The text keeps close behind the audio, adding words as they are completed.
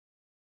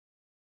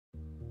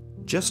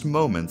Just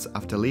moments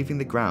after leaving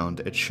the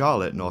ground at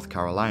Charlotte, North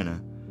Carolina,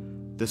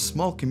 the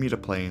small commuter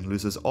plane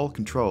loses all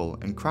control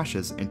and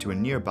crashes into a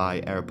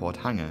nearby airport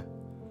hangar.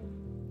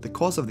 The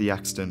cause of the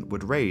accident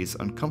would raise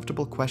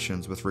uncomfortable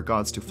questions with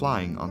regards to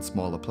flying on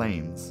smaller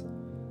planes.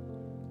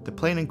 The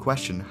plane in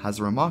question has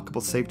a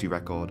remarkable safety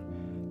record.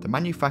 The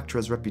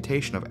manufacturer's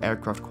reputation of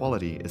aircraft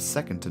quality is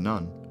second to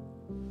none.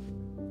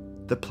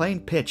 The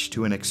plane pitched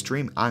to an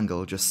extreme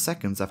angle just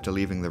seconds after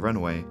leaving the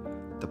runway.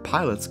 The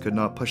pilots could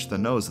not push the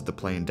nose of the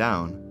plane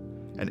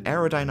down. An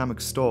aerodynamic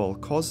stall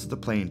causes the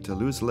plane to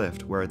lose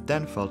lift, where it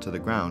then fell to the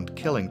ground,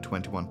 killing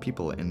 21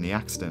 people in the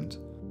accident.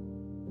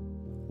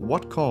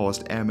 What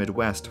caused Air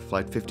Midwest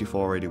Flight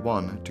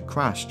 5481 to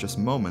crash just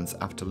moments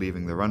after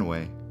leaving the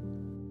runway?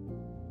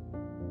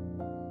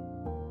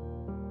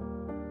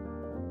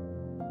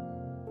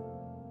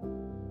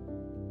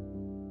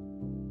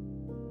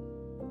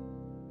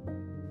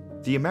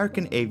 The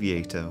American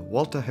aviator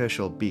Walter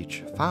Herschel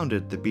Beech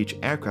founded the Beech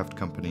Aircraft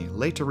Company,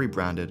 later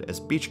rebranded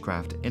as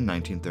Beechcraft in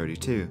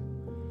 1932.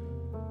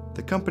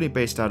 The company,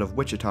 based out of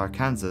Wichita,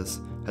 Kansas,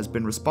 has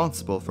been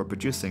responsible for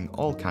producing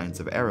all kinds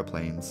of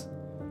aeroplanes.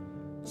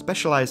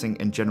 Specializing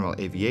in general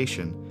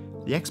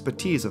aviation, the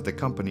expertise of the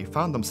company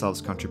found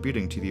themselves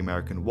contributing to the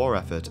American war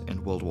effort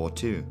in World War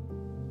II.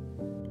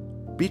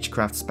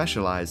 Beechcraft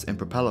specialize in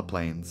propeller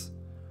planes.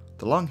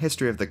 The long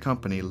history of the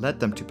company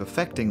led them to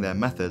perfecting their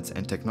methods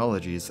and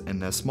technologies in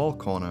their small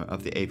corner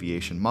of the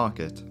aviation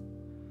market.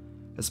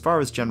 As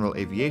far as general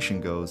aviation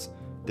goes,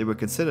 they were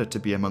considered to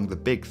be among the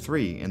big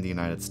three in the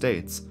United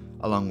States,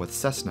 along with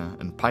Cessna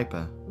and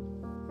Piper.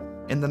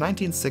 In the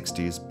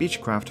 1960s,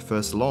 Beechcraft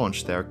first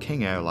launched their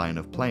King Air line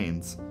of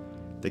planes.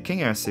 The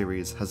King Air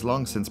series has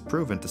long since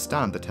proven to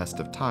stand the test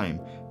of time,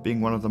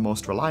 being one of the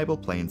most reliable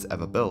planes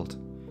ever built.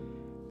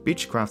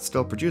 Beechcraft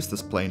still produce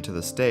this plane to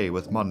this day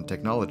with modern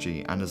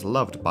technology and is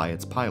loved by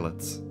its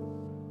pilots.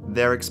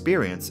 Their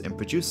experience in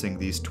producing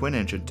these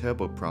twin-engine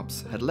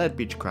turboprops had led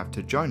Beechcraft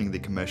to joining the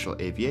commercial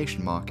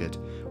aviation market,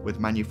 with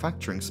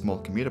manufacturing small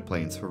commuter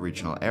planes for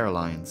regional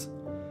airlines.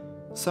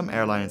 Some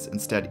airlines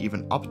instead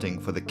even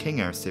opting for the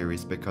King Air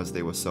series because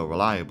they were so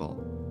reliable.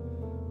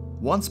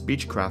 Once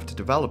Beechcraft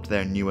developed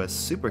their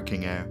newest Super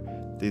King Air,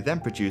 they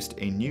then produced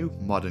a new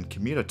modern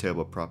commuter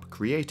turboprop,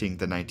 creating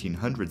the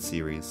 1900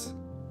 series.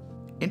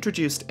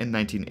 Introduced in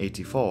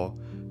 1984,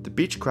 the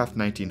Beechcraft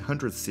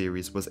 1900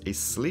 series was a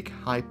sleek,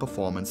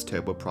 high-performance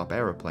turboprop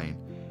aeroplane.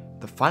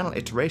 The final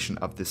iteration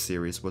of this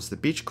series was the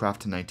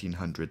Beechcraft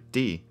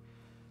 1900D.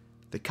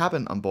 The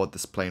cabin on board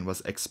this plane was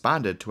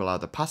expanded to allow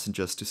the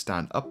passengers to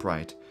stand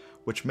upright,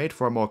 which made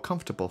for a more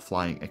comfortable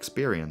flying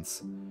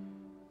experience.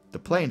 The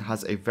plane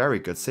has a very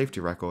good safety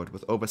record,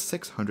 with over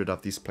 600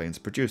 of these planes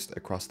produced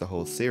across the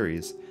whole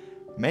series,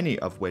 many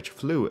of which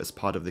flew as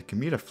part of the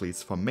commuter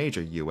fleets for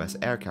major US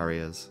air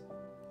carriers.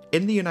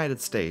 In the United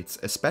States,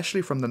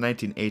 especially from the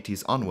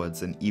 1980s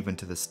onwards and even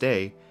to this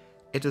day,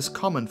 it is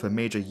common for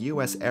major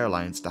US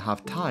airlines to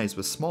have ties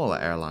with smaller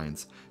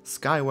airlines,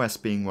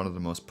 SkyWest being one of the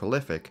most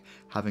prolific,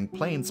 having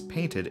planes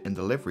painted in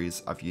the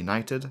liveries of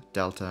United,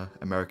 Delta,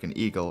 American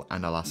Eagle,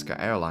 and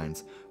Alaska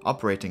Airlines,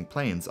 operating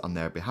planes on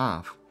their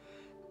behalf.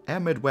 Air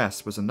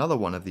Midwest was another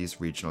one of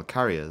these regional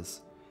carriers.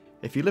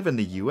 If you live in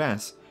the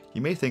US, you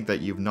may think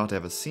that you've not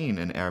ever seen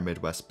an Air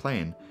Midwest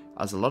plane,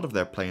 as a lot of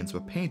their planes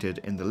were painted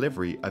in the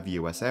livery of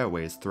US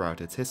Airways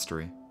throughout its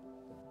history.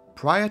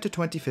 Prior to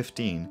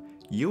 2015,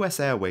 US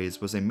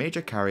Airways was a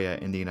major carrier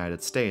in the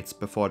United States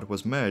before it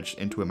was merged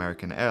into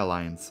American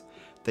Airlines.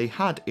 They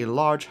had a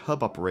large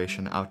hub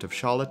operation out of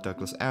Charlotte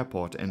Douglas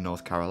Airport in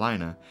North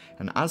Carolina,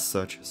 and as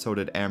such, so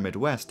did Air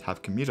Midwest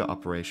have commuter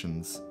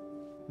operations.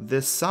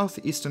 This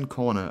southeastern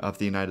corner of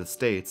the United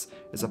States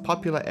is a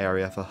popular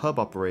area for hub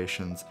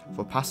operations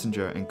for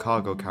passenger and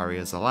cargo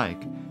carriers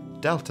alike,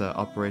 Delta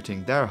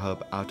operating their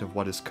hub out of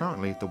what is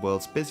currently the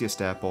world's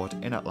busiest airport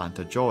in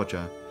Atlanta,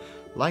 Georgia.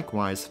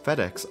 Likewise,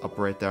 FedEx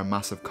operate their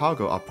massive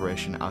cargo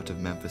operation out of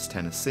Memphis,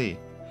 Tennessee.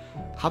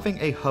 Having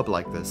a hub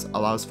like this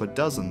allows for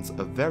dozens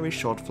of very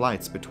short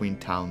flights between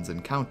towns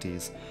and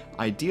counties,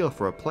 ideal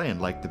for a plane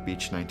like the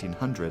Beech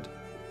 1900.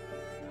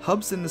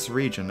 Hubs in this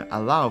region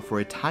allow for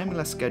a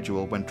timeless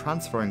schedule when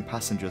transferring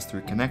passengers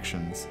through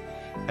connections.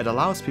 It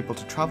allows people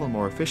to travel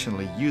more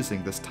efficiently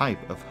using this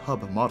type of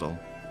hub model.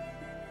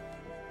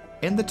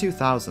 In the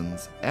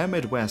 2000s, Air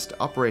Midwest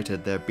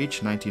operated their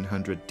Beech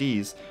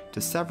 1900Ds to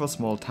several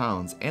small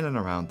towns in and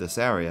around this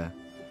area.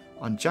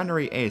 On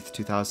January 8,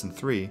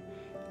 2003,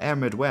 Air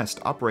Midwest,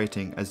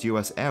 operating as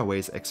US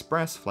Airways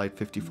Express Flight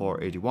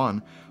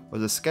 5481,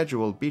 was a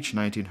scheduled Beech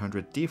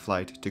 1900D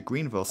flight to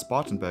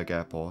Greenville-Spartanburg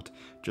Airport,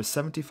 just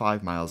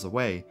 75 miles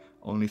away,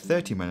 only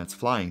 30 minutes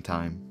flying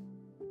time.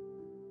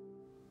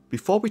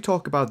 Before we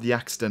talk about the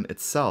accident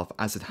itself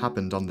as it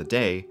happened on the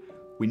day,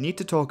 we need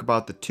to talk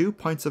about the 2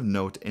 points of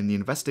note in the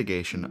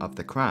investigation of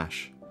the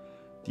crash.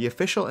 The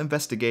official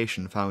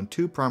investigation found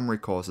 2 primary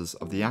causes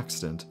of the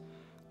accident.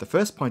 The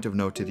first point of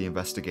note to the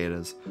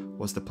investigators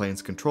was the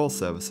plane's control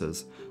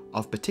surfaces.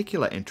 Of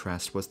particular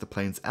interest was the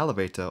plane's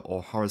elevator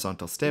or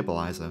horizontal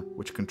stabilizer,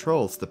 which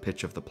controls the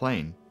pitch of the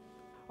plane.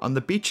 On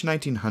the Beech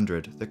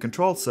 1900, the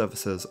control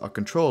surfaces are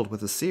controlled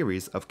with a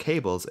series of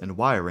cables and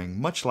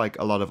wiring, much like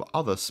a lot of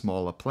other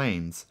smaller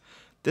planes.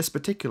 This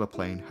particular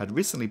plane had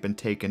recently been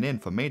taken in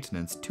for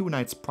maintenance 2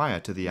 nights prior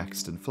to the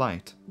accident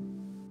flight.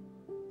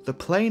 The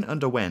plane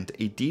underwent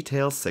a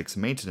Detail 6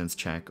 maintenance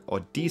check, or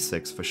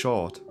D6 for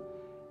short.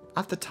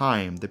 At the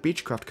time, the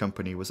Beechcraft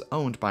company was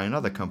owned by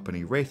another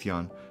company,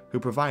 Raytheon, who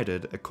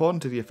provided,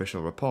 according to the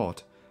official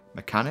report,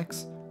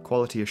 mechanics,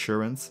 quality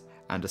assurance,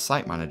 and a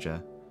site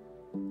manager.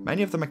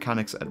 Many of the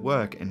mechanics at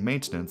work in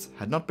maintenance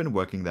had not been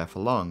working there for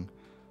long,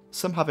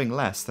 some having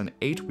less than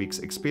 8 weeks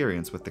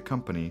experience with the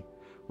company,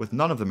 with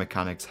none of the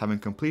mechanics having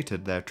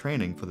completed their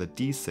training for the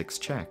D6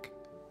 check.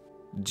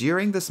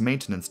 During this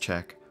maintenance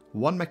check,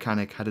 one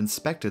mechanic had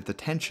inspected the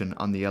tension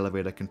on the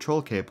elevator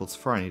control cables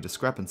for any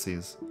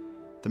discrepancies.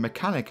 The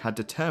mechanic had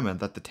determined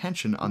that the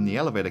tension on the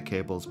elevator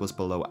cables was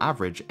below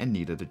average and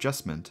needed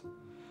adjustment.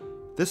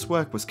 This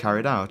work was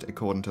carried out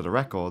according to the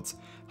records,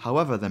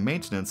 however the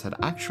maintenance had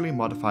actually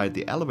modified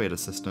the elevator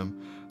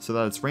system so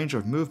that its range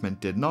of movement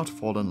did not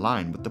fall in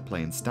line with the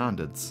plane's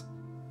standards.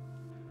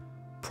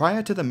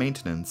 Prior to the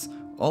maintenance,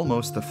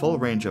 almost the full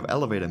range of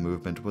elevator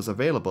movement was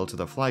available to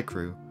the flight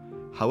crew,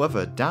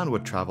 however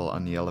downward travel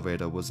on the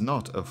elevator was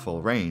not of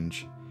full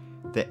range.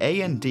 The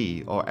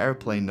A&D, or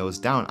airplane nose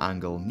down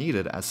angle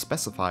needed as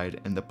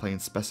specified in the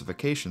plane's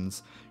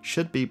specifications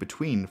should be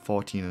between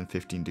 14 and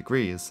 15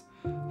 degrees.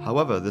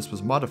 However, this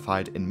was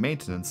modified in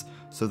maintenance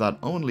so that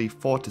only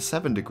 4 to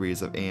 7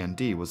 degrees of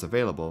A&D was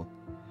available.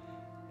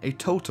 A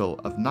total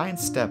of 9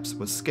 steps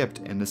was skipped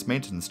in this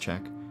maintenance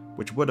check,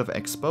 which would have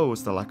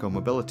exposed the lack of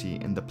mobility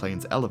in the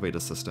plane's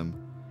elevator system.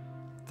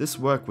 This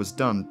work was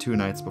done 2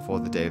 nights before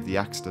the day of the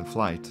accident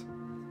flight.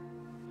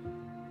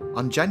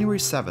 On January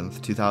 7,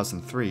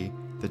 2003,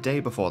 the day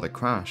before the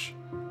crash,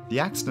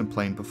 the accident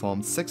plane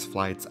performed 6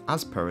 flights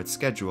as per its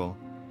schedule.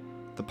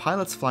 The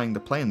pilots flying the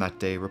plane that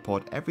day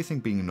report everything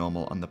being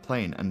normal on the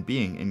plane and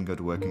being in good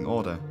working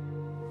order.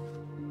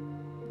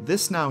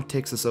 This now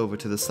takes us over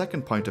to the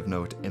second point of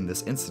note in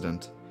this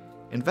incident.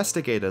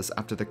 Investigators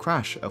after the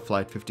crash of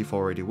Flight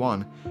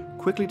 5481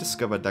 quickly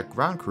discovered that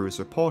ground crews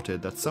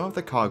reported that some of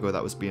the cargo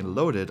that was being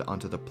loaded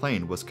onto the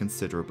plane was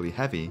considerably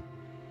heavy.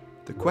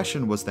 The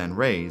question was then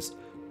raised,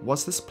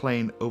 was this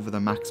plane over the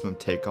maximum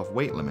takeoff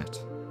weight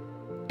limit?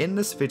 In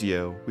this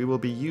video, we will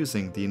be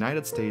using the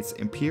United States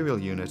Imperial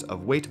Unit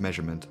of Weight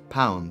Measurement,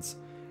 pounds,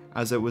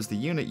 as it was the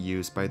unit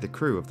used by the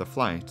crew of the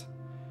flight.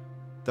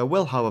 There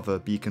will, however,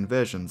 be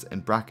conversions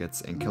in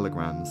brackets in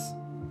kilograms.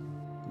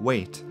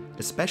 Weight,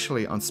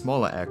 especially on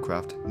smaller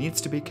aircraft,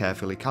 needs to be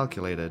carefully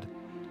calculated.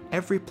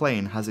 Every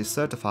plane has a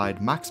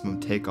certified maximum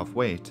takeoff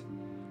weight.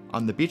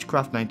 On the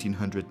Beechcraft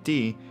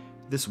 1900D,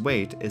 this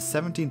weight is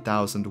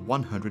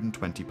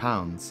 17,120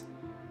 pounds,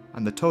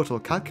 and the total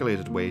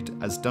calculated weight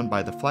as done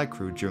by the flight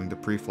crew during the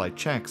pre-flight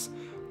checks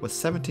was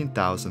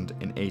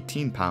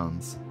 17,018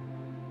 pounds.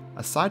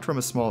 Aside from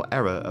a small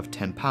error of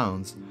 10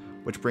 pounds,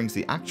 which brings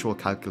the actual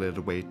calculated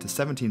weight to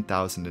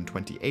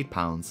 17,028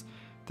 pounds,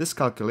 this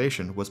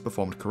calculation was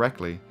performed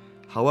correctly,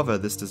 however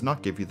this does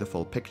not give you the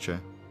full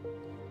picture.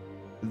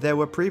 There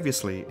were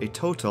previously a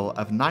total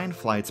of 9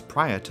 flights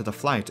prior to the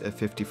flight of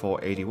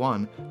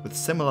 5481 with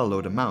similar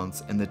load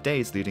amounts in the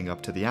days leading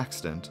up to the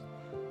accident.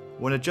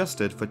 When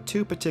adjusted for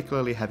 2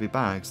 particularly heavy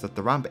bags that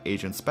the ramp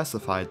agent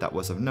specified that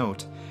was of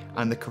note,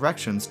 and the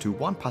corrections to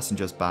 1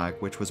 passenger's bag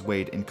which was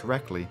weighed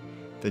incorrectly,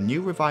 the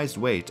new revised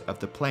weight of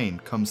the plane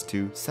comes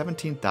to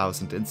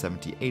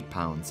 17,078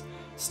 pounds,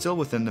 still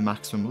within the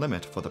maximum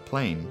limit for the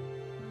plane.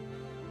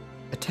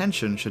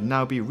 Attention should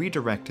now be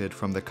redirected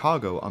from the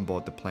cargo on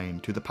board the plane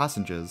to the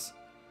passengers.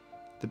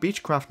 The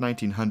Beechcraft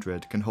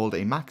 1900 can hold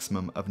a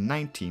maximum of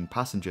 19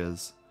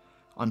 passengers.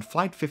 On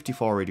Flight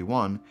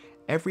 5481,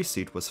 every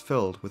seat was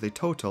filled with a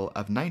total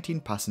of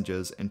 19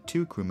 passengers and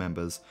 2 crew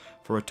members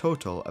for a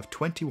total of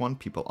 21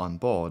 people on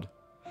board.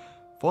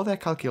 For their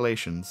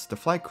calculations, the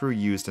flight crew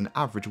used an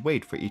average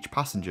weight for each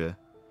passenger.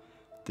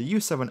 The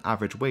use of an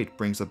average weight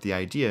brings up the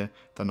idea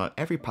that not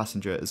every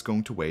passenger is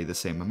going to weigh the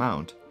same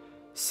amount.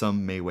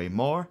 Some may weigh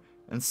more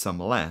and some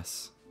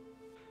less.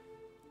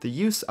 The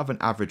use of an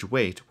average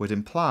weight would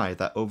imply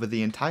that over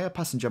the entire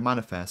passenger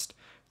manifest,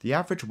 the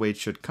average weight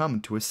should come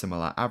to a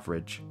similar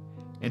average.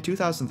 In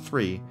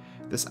 2003,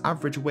 this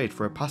average weight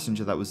for a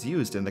passenger that was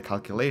used in the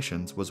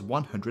calculations was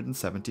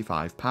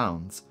 175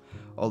 pounds,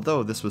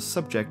 although this was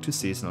subject to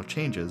seasonal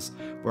changes,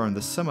 where in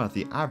the summer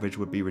the average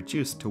would be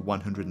reduced to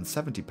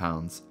 170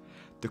 pounds.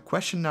 The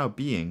question now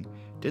being,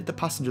 did the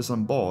passengers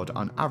on board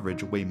on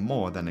average weigh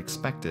more than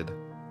expected?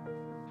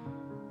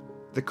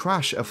 The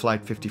crash of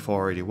Flight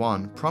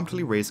 5481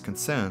 promptly raised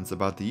concerns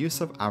about the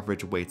use of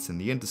average weights in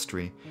the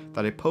industry,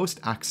 that a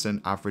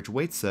post-accident average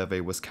weight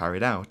survey was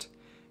carried out.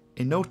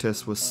 A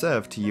notice was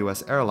served to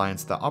US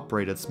airlines that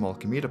operated small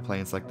commuter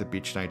planes like the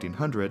Beech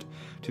 1900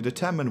 to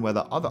determine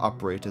whether other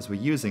operators were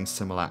using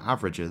similar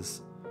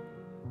averages.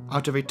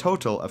 Out of a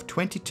total of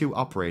 22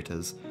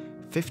 operators,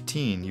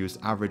 15 used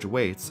average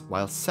weights,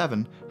 while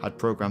 7 had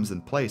programs in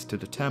place to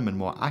determine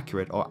more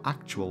accurate or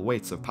actual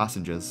weights of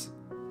passengers.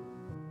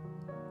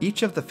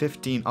 Each of the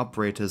 15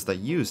 operators that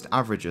used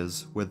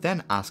averages were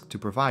then asked to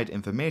provide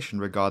information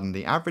regarding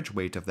the average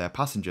weight of their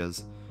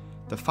passengers.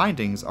 The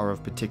findings are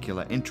of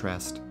particular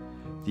interest.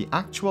 The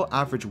actual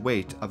average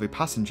weight of a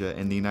passenger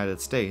in the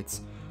United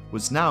States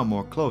was now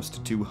more close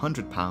to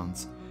 200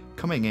 pounds,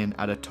 coming in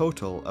at a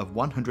total of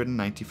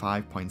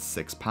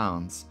 195.6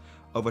 pounds,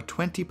 over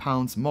 20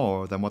 pounds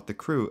more than what the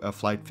crew of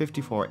Flight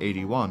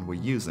 5481 were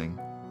using.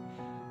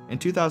 In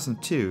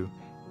 2002,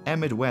 Air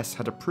Midwest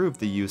had approved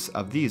the use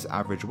of these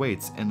average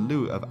weights in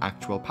lieu of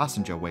actual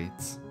passenger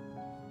weights.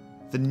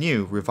 The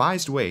new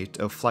revised weight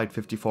of Flight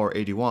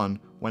 5481,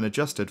 when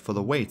adjusted for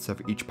the weights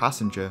of each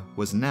passenger,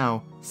 was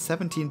now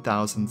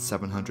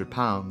 17,700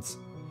 pounds.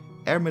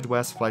 Air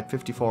Midwest Flight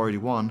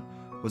 5481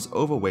 was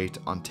overweight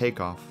on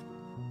takeoff.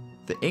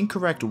 The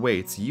incorrect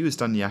weights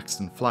used on the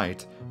accident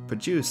flight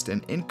produced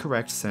an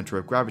incorrect center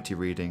of gravity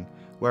reading,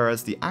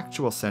 whereas the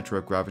actual center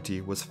of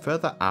gravity was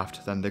further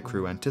aft than the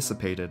crew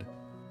anticipated.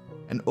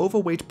 An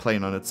overweight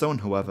plane on its own,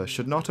 however,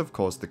 should not have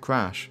caused the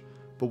crash,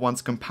 but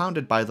once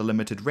compounded by the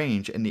limited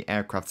range in the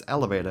aircraft's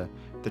elevator,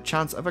 the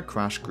chance of a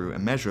crash grew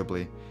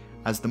immeasurably,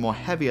 as the more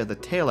heavier the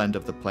tail end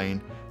of the plane,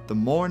 the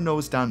more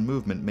nose-down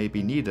movement may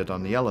be needed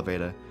on the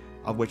elevator,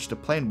 of which the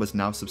plane was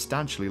now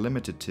substantially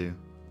limited to.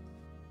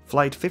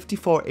 Flight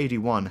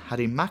 5481 had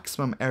a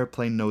maximum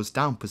airplane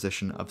nose-down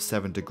position of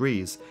 7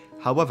 degrees,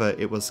 however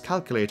it was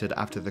calculated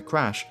after the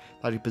crash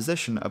that a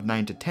position of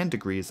 9 to 10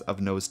 degrees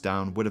of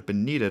nose-down would have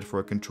been needed for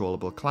a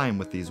controllable climb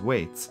with these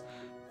weights.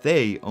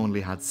 They only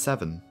had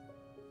 7.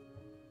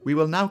 We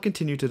will now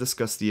continue to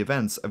discuss the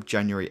events of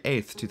January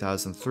 8,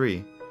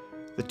 2003.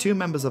 The 2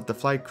 members of the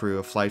flight crew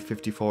of Flight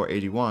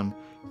 5481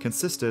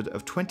 consisted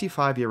of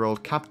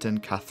 25-year-old Captain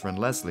Catherine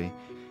Leslie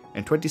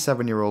and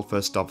 27-year-old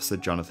First Officer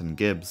Jonathan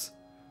Gibbs.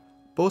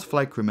 Both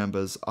flight crew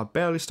members are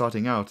barely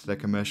starting out their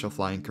commercial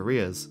flying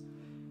careers.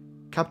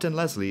 Captain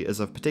Leslie is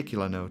of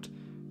particular note.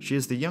 She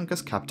is the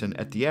youngest captain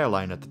at the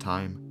airline at the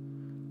time.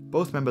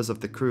 Both members of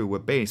the crew were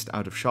based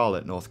out of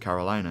Charlotte, North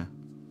Carolina.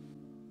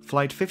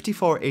 Flight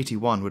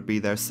 5481 would be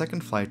their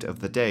second flight of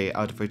the day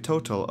out of a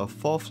total of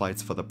 4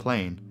 flights for the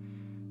plane.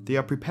 They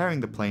are preparing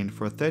the plane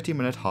for a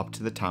 30-minute hop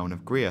to the town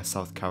of Greer,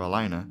 South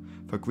Carolina,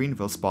 for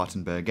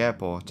Greenville-Spartanburg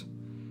Airport.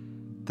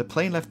 The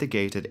plane left the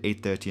gate at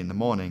 8:30 in the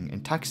morning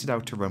and taxied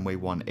out to runway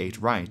 18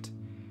 right.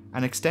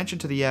 An extension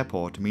to the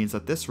airport means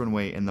that this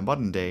runway in the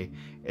modern day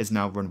is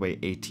now runway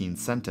 18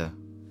 center.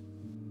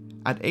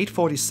 At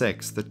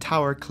 8:46, the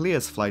tower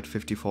clears Flight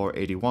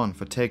 5481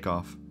 for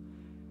takeoff.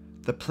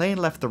 The plane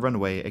left the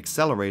runway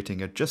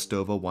accelerating at just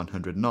over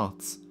 100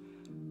 knots.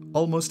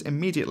 Almost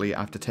immediately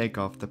after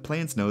takeoff, the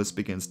plane's nose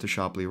begins to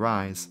sharply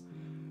rise.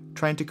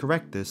 Trying to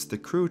correct this, the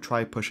crew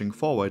try pushing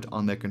forward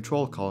on their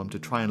control column to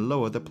try and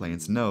lower the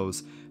plane's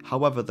nose,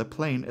 however the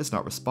plane is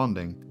not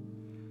responding.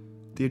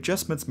 The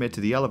adjustments made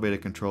to the elevator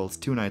controls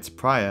 2 nights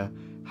prior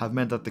have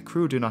meant that the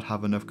crew do not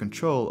have enough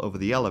control over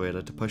the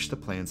elevator to push the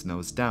plane's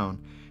nose down,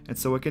 and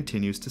so it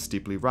continues to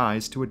steeply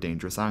rise to a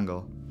dangerous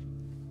angle.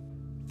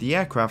 The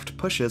aircraft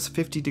pushes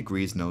 50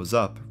 degrees nose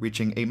up,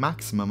 reaching a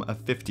maximum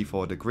of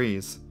 54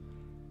 degrees.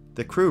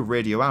 The crew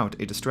radio out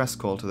a distress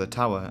call to the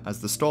tower as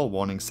the stall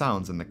warning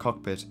sounds in the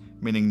cockpit,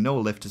 meaning no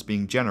lift is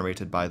being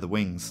generated by the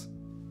wings.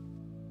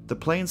 The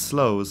plane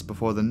slows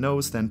before the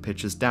nose then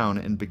pitches down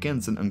and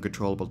begins an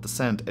uncontrollable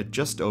descent at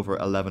just over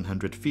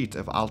 1100 feet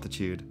of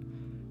altitude.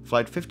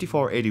 Flight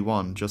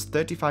 5481, just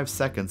 35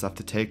 seconds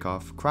after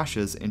takeoff,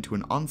 crashes into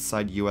an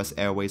on-site US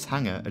Airways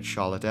hangar at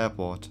Charlotte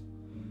Airport.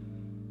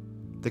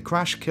 The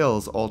crash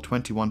kills all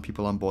 21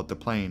 people on board the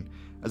plane,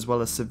 as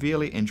well as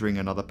severely injuring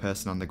another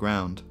person on the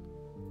ground.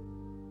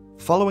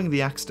 Following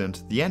the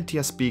accident, the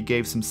NTSB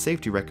gave some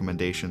safety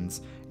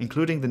recommendations,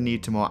 including the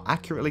need to more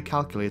accurately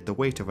calculate the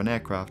weight of an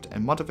aircraft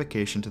and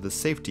modification to the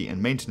safety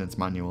and maintenance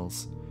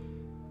manuals.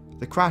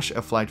 The crash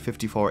of Flight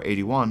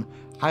 5481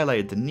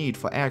 highlighted the need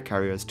for air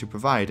carriers to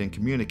provide and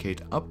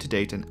communicate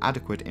up-to-date and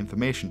adequate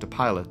information to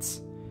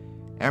pilots.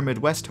 Air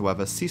Midwest,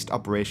 however, ceased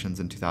operations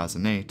in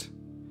 2008.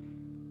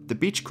 The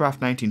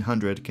Beechcraft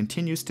 1900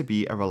 continues to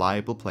be a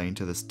reliable plane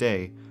to this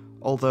day,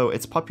 although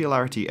its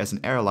popularity as an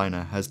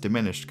airliner has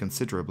diminished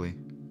considerably.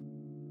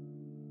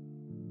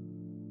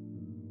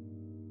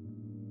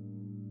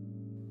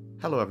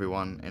 Hello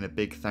everyone, and a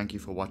big thank you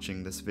for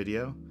watching this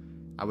video.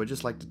 I would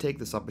just like to take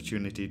this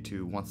opportunity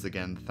to once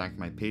again thank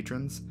my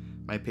patrons.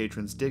 My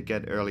patrons did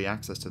get early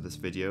access to this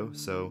video,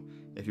 so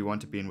if you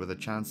want to be in with a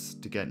chance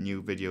to get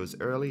new videos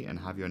early and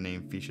have your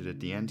name featured at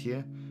the end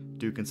here,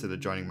 do consider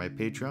joining my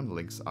Patreon,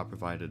 links are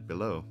provided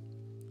below.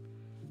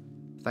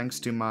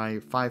 Thanks to my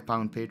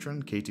 £5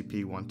 patron,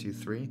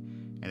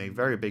 KTP123, and a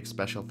very big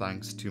special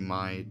thanks to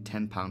my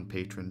 £10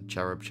 patron,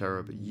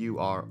 Cherub. You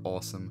are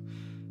awesome.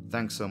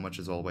 Thanks so much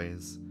as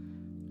always.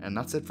 And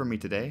that's it from me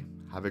today.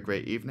 Have a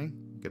great evening.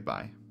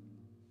 Goodbye.